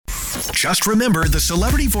Just remember, the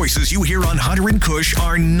celebrity voices you hear on Hunter and Kush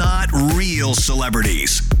are not real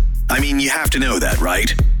celebrities. I mean, you have to know that,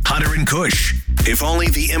 right? Hunter and Kush. If only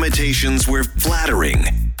the imitations were flattering.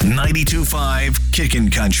 92.5 Kickin'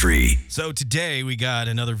 Country. So today we got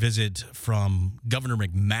another visit from Governor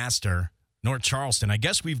McMaster, North Charleston. I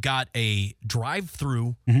guess we've got a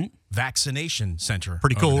drive-through vaccination center.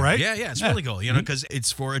 Pretty cool, right? Yeah, it's really cool, because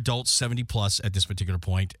it's for adults 70 plus at this particular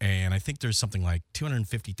point, and I think there's something like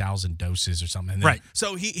 250,000 doses or something. And then, right.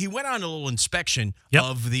 So he went on a little inspection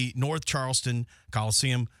of the North Charleston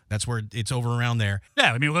Coliseum. That's where it's over around there.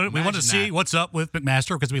 Yeah, I mean, we want to see what's up with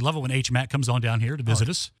McMaster because we love it when H-Mac comes on down here to visit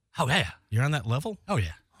us. Oh, yeah. You're on that level? Oh,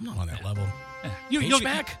 yeah. I'm not on that level. Yeah.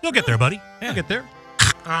 You'll get there, buddy. Yeah. You'll get there.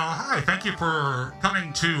 Hi, thank you for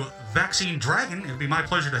coming to Vaccine Dragon. It'd be my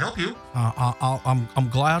pleasure to help you. I'm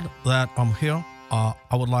glad that I'm here. I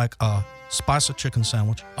would like a spicy chicken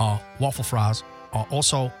sandwich, waffle fries.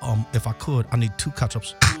 Also, if I could, I need 2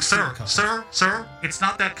 ketchups. Sir, it's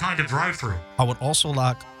not that kind of drive-through. I would also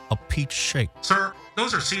like a peach shake. Sir,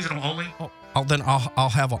 those are seasonal only. Then I'll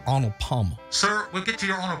have an Arnold Palmer. Sir, we'll get to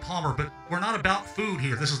your Arnold Palmer, but we're not about food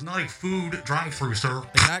here. This is not a food drive-through, sir.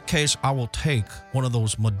 In that case, I will take one of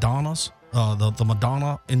those Madonnas, the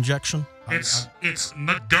Madonna injection. It's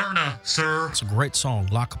Moderna, sir. It's a great song,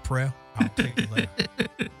 Like a Prayer. I'll take that.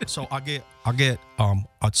 So I get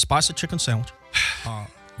a spicy chicken sandwich,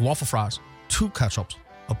 waffle fries, 2 ketchups,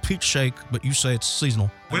 a peach shake, but you say it's seasonal.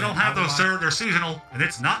 We don't have those, sir. They're seasonal, and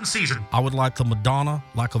it's not in season. I would like the Madonna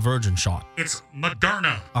Like a Virgin shot. It's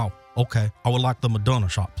Moderna. Oh, okay. I would like the Moderna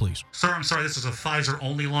shot, please. Sir, I'm sorry. This is a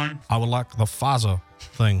Pfizer-only line. I would like the Pfizer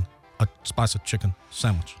thing, a spicy chicken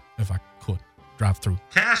sandwich, if I could. Drive through.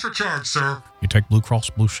 Cash or charge, sir? You take Blue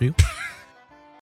Cross Blue Shield?